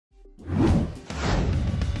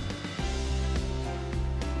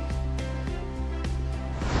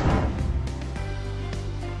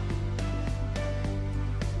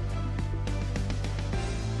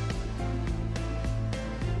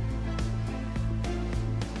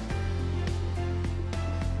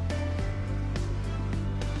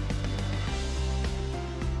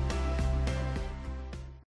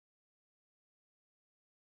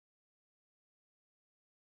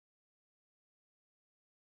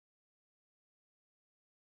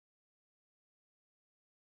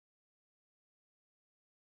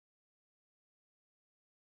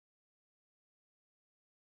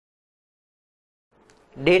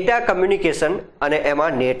Data communication અને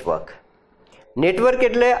એમાં network. Network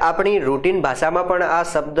એટલે આપણી રૂટીન ભાષામાં પણ આ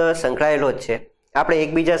શબ્દ સંકળાયેલો જ છે. આપણે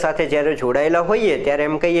એકબીજા સાથે જ્યારે જોડાયેલા હોઈએ ત્યારે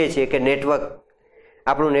એમ કહીએ છીએ કે નેટવર્ક,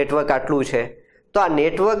 આપણું નેટવર્ક આટલું છે. તો આ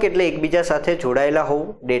નેટવર્ક એટલે એકબીજા સાથે જોડાયેલા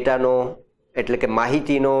હોવું, ડેટાનો એટલે કે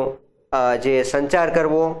માહિતીનો જે સંચાર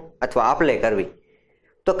કરવો અથવા આપ-લે કરવી.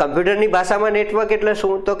 તો કમ્પ્યુટરની ભાષામાં નેટવર્ક એટલે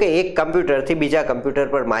શું? તો કે એક કમ્પ્યુટરથી બીજા કમ્પ્યુટર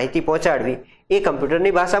પર માહિતી પહોંચાડવી એ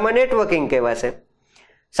કમ્પ્યુટરની ભાષામાં નેટવર્કિંગ કહેવાશે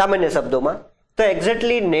સામાન્ય શબ્દોમાં. તો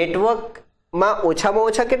એક્ઝેક્ટલી નેટવર્કમાં ઓછામાં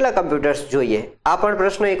ઓછા કેટલા કમ્પ્યુટર્સ જોઈએ? આ પણ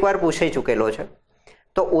પ્રશ્ન એકવાર પૂછાઈ ચૂકેલો છે.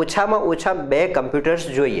 તો ઓછામાં ઓછા 2 કમ્પ્યુટર્સ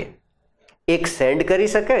જોઈએ. એક સેન્ડ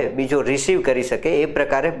કરી શકે, બીજો રિસીવ કરી શકે, એ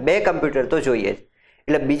પ્રકારે 2 કમ્પ્યુટર તો જોઈએ જ.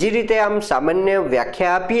 એટલે બીજી રીતે આમ સામાન્ય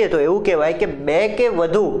વ્યાખ્યા આપીએ તો એવું કહેવાય કે 2 કે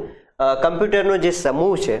વધુ કમ્પ્યુટરનો જે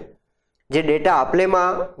સમૂહ છે, જે ડેટા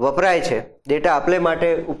આપલેમાં વપરાય છે, ડેટા આપલે માટે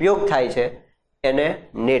ઉપયોગ થાય છે, એને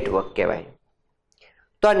નેટવર્ક કહેવાય.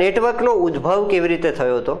 તો આ નેટવર્કનો ઉદ્ભવ કેવી રીતે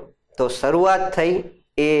થયો હતો? તો શરૂઆત થઈ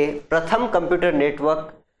એ પ્રથમ કમ્પ્યુટર નેટવર્ક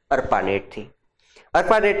અર્પાનેટથી.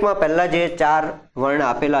 અર્પાનેટમાં પહેલાં જે 4 વર્ણ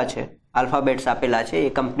આપેલા છે, આલ્ફાબેટ્સ આપેલા છે, એ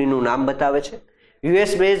કંપનીનું નામ બતાવે છે.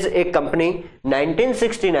 યુએસ બેઝ એક company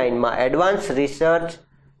 1969માં advance research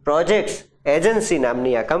projects agency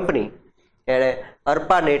નામની આ કંપની એણે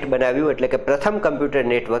અર્પાનેટ બનાવ્યું, એટલે કે પ્રથમ કમ્પ્યુટર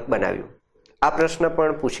નેટવર્ક બનાવ્યું. આ પ્રશ્ન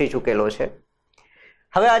પણ પૂછી ચૂકેલો છે.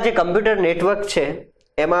 હવે આ જે કમ્પ્યુટર નેટવર્ક છે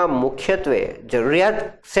એમાં મુખ્યત્વે જરૂરિયાત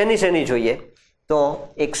શેની જોઈએ? તો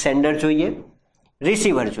એક સેન્ડર જોઈએ,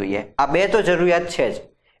 રિસીવર જોઈએ. આ 2 તો જરૂરિયાત છે જ.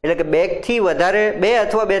 એટલે કે 2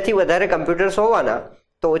 અથવા 2 થી વધારે કમ્પ્યુટર્સ હોવાના,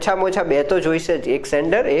 તો ઓછામાં ઓછા 2 તો જોઈશે જ, એક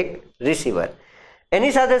સેન્ડર, એક રિસીવર.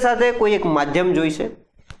 એની સાથે સાથે કોઈ એક માધ્યમ જોઈશે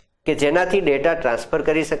કે જેનાથી ડેટા ટ્રાન્સફર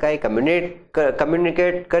કરી શકાય,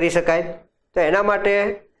 કમ્યુનિકેટ કરી શકાય. તો એના માટે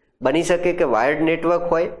બની શકે કે વાયર્ડ નેટવર્ક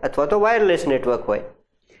હોય અથવા તો વાયરલેસ નેટવર્ક હોય.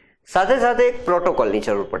 સાથે સાથે એક પ્રોટોકોલની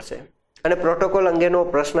જરૂર પડશે. અને પ્રોટોકોલ અંગેનો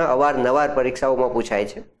પ્રશ્ન અવારનવાર પરીક્ષાઓમાં પૂછાય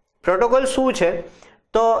છે. પ્રોટોકોલ શું છે?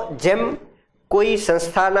 તો જેમ કોઈ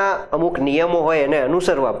સંસ્થાના અમુક નિયમો હોય એને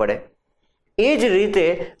અનુસરવા પડે, એ જ રીતે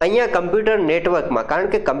અહીંયા કમ્પ્યુટર નેટવર્કમાં, કારણ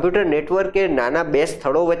કે કમ્પ્યુટર નેટવર્ક એ નાના 2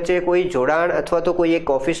 સ્થળો વચ્ચે કોઈ જોડાણ અથવા તો કોઈ એક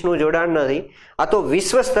ઓફિસનું જોડાણ નથી. આ તો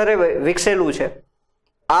વિશ્વ સ્તરે વિકસેલું છે.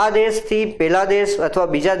 આ દેશથી પેલા દેશ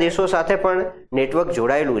અથવા બીજા દેશો સાથે પણ નેટવર્ક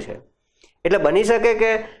જોડાયેલું છે. એટલે બની શકે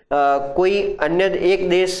કે કોઈ અન્ય એક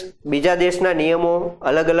દેશ બીજા દેશના નિયમો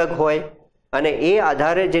અલગ અલગ હોય અને એ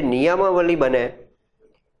આધારે જે નિયમાવલી બને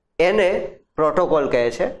એને પ્રોટોકોલ કહે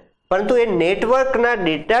છે. પરંતુ એ નેટવર્કના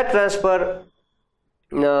ડેટા ટ્રાન્સફર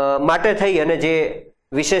માટે થઈ અને જે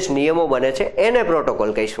વિશેષ નિયમો બને છે એને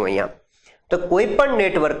પ્રોટોકોલ કહીશું અહીંયા. તો કોઈ પણ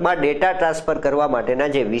નેટવર્કમાં ડેટા ટ્રાન્સફર કરવા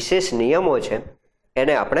માટેના જે વિશેષ નિયમો છે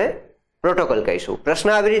એને આપણે પ્રોટોકોલ કહીશું. પ્રશ્ન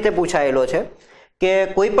આવી રીતે પૂછાયેલો છે કે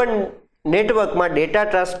કોઈ પણ નેટવર્કમાં ડેટા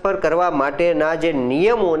ટ્રાન્સફર કરવા માટેના જે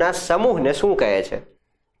નિયમોના સમૂહને શું કહે છે?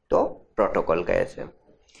 તો પ્રોટોકોલ કહે છે.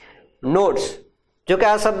 નોડ્સ, જો કે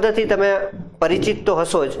આ શબ્દથી તમે પરિચિત તો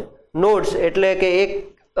હશો જ. નોડ્સ એટલે કે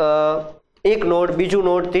એક નોડ, બીજું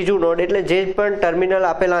નોડ, ત્રીજું નોડ, એટલે જે પણ ટર્મિનલ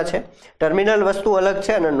આપેલા છે. ટર્મિનલ વસ્તુ અલગ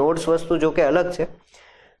છે અને નોડ્સ વસ્તુ જો કે અલગ છે.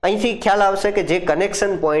 અહીંથી ખ્યાલ આવશે કે જે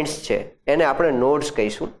કનેક્શન પોઈન્ટ્સ છે એને આપણે નોડ્સ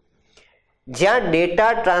કહીશું. જ્યાં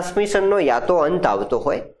ડેટા ટ્રાન્સમિશનનો યા તો અંત આવતો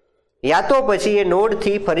હોય યા તો પછી એ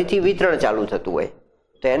નોડથી ફરીથી વિતરણ ચાલુ થતું હોય,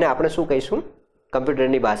 તો એને આપણે શું કહીશું?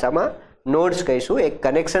 કમ્પ્યુટરની ભાષામાં નોડ્સ કહીશું. એક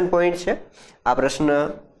કનેક્શન પોઈન્ટ છે. આ પ્રશ્ન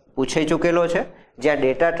પૂછાઈ ચૂકેલો છે. જ્યાં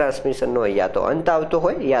ડેટા ટ્રાન્સમિશનનો યા તો અંત આવતો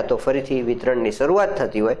હોય યા તો ફરીથી વિતરણની શરૂઆત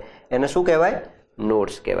થતી હોય એને શું કહેવાય?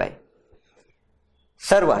 નોડ્સ કહેવાય.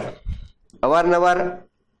 સર્વર, અવારનવાર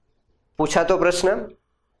પૂછાતો પ્રશ્ન.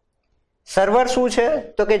 સર્વર શું છે?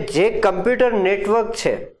 તો કે જે કમ્પ્યુટર નેટવર્ક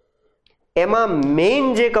છે એમાં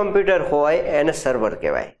મેઇન જે કમ્પ્યુટર હોય એને સર્વર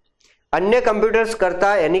કહેવાય. અન્ય કમ્પ્યુટર્સ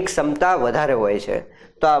કરતાં એની ક્ષમતા વધારે હોય છે,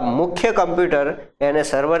 તો આ મુખ્ય કમ્પ્યુટર એને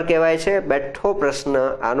સર્વર કહેવાય છે. બેઠો પ્રશ્ન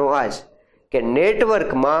આનો આ જ કે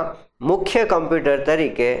નેટવર્કમાં મુખ્ય કમ્પ્યુટર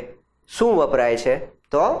તરીકે શું વપરાય છે?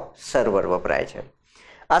 તો સર્વર વપરાય છે.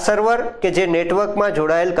 આ સર્વર કે જે નેટવર્કમાં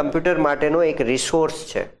જોડાયેલ કમ્પ્યુટર માટેનો એક રિસોર્સ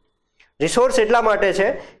છે. રિસોર્સ એટલા માટે છે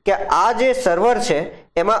કે આ જે સર્વર છે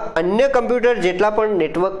એમાં અન્ય કમ્પ્યુટર જેટલા પણ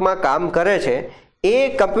નેટવર્કમાં કામ કરે છે એ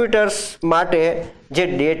કમ્પ્યુટર્સ માટે જે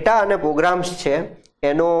ડેટા અને પ્રોગ્રામ્સ છે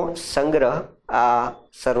એનો સંગ્રહ આ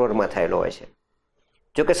સર્વરમાં થયેલો હોય છે.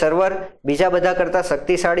 જો કે સર્વર બીજા બધા કરતાં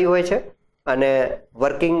શક્તિશાળી હોય છે અને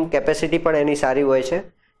વર્કિંગ કેપેસિટી પણ એની સારી હોય છે.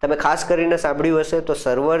 તમે ખાસ કરીને સાંભળ્યું હશે તો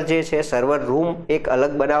સર્વર જે છે, સર્વર રૂમ એક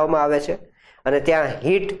અલગ બનાવવામાં આવે છે અને ત્યાં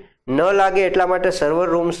હીટ ન લાગે એટલા માટે સર્વર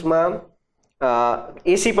રૂમ્સમાં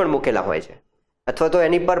એસી પણ મૂકેલા હોય છે અથવા તો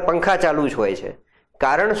એની પર પંખા ચાલુ જ હોય છે.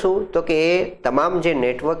 કારણ શું? તો કે એ તમામ જે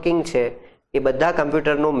નેટવર્કિંગ છે એ બધા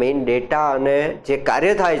કમ્પ્યુટરનો મેઇન ડેટા અને જે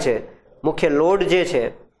કાર્ય થાય છે, મુખ્ય લોડ જે છે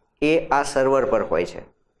એ આ સર્વર પર હોય છે.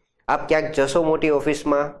 આપ ક્યાંક જશો મોટી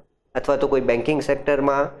ઓફિસમાં અથવા તો કોઈ બેન્કિંગ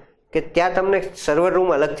સેક્ટરમાં કે ત્યાં તમને સર્વર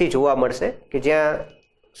રૂમ અલગથી જોવા મળશે કે જ્યાં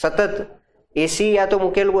સતત એસી યા તો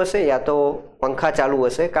મૂકેલું હશે યા તો પંખા ચાલુ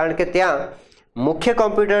હશે, કારણ કે ત્યાં મુખ્ય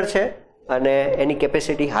કોમ્પ્યુટર છે અને એની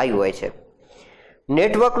કેપેસિટી હાઈ હોય છે.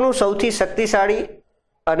 નેટવર્કનું સૌથી શક્તિશાળી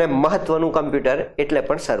અને મહત્વનું કમ્પ્યુટર એટલે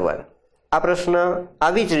પણ સર્વર. આ પ્રશ્ન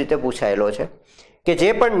આવી જ રીતે પૂછાયેલો છે કે જે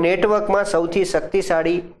પણ નેટવર્કમાં સૌથી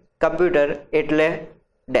શક્તિશાળી કમ્પ્યુટર એટલે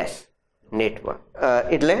ડેશ નેટવર્ક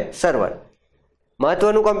એટલે સર્વર.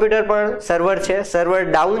 મહત્વનું કમ્પ્યુટર પણ સર્વર છે. સર્વર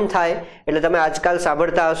ડાઉન થાય એટલે તમે આજકાલ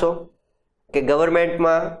સાંભળતા હશો કે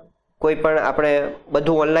ગવર્મેન્ટમાં કોઈ પણ આપણે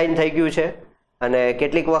બધું ઓનલાઈન થઈ ગયું છે અને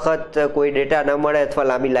કેટલીક વખત કોઈ ડેટા ન મળે અથવા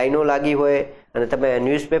લાંબી લાઈનો લાગી હોય અને તમે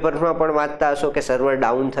ન્યૂઝપેપરમાં પણ વાંચતા હશો કે સર્વર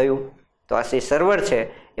ડાઉન થયું. તો આ જે સર્વર છે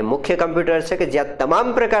એ મુખ્ય કમ્પ્યુટર છે કે જ્યાં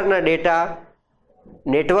તમામ પ્રકારના ડેટા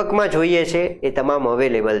નેટવર્કમાં જોઈએ છે એ તમામ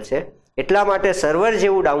અવેલેબલ છે. એટલા માટે સર્વર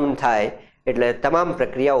જેવું ડાઉન થાય એટલે તમામ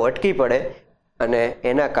પ્રક્રિયાઓ અટકી પડે અને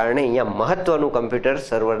એના કારણે અહીંયા મહત્વનું કમ્પ્યુટર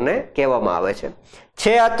સર્વરને કહેવામાં આવે છે.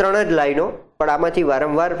 આ 3 જ લાઈનો, પણ આમાંથી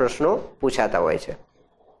વારંવાર પ્રશ્નો પૂછાતા હોય છે.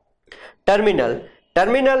 ટર્મિનલ.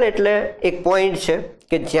 ટર્મિનલ એટલે એક પોઈન્ટ છે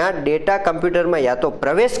કે જ્યાં ડેટા કમ્પ્યુટરમાં યા તો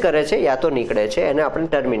પ્રવેશ કરે છે યા તો નીકળે છે, એને આપણે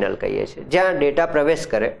ટર્મિનલ કહીએ છીએ. જ્યાં ડેટા પ્રવેશ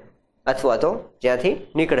કરે અથવા તો જ્યાંથી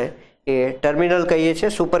નીકળે એ ટર્મિનલ કહીએ છીએ.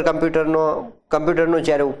 સુપર કમ્પ્યુટરનો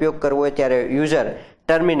જ્યારે ઉપયોગ કરવો હોય ત્યારે યુઝર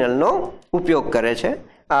ટર્મિનલનો ઉપયોગ કરે છે.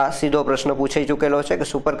 આ સીધો પ્રશ્ન પૂછાઈ ચૂકેલો છે કે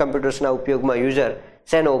સુપર કમ્પ્યુટર્સના ઉપયોગમાં યુઝર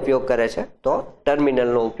શેનો ઉપયોગ કરે છે? તો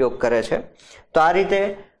ટર્મિનલનો ઉપયોગ કરે છે. તો આ રીતે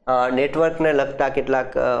નેટવર્કને લગતા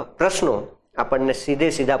કેટલાક પ્રશ્નો આપણને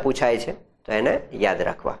સીધા પૂછાય છે, તો એને યાદ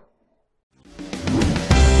રાખવા.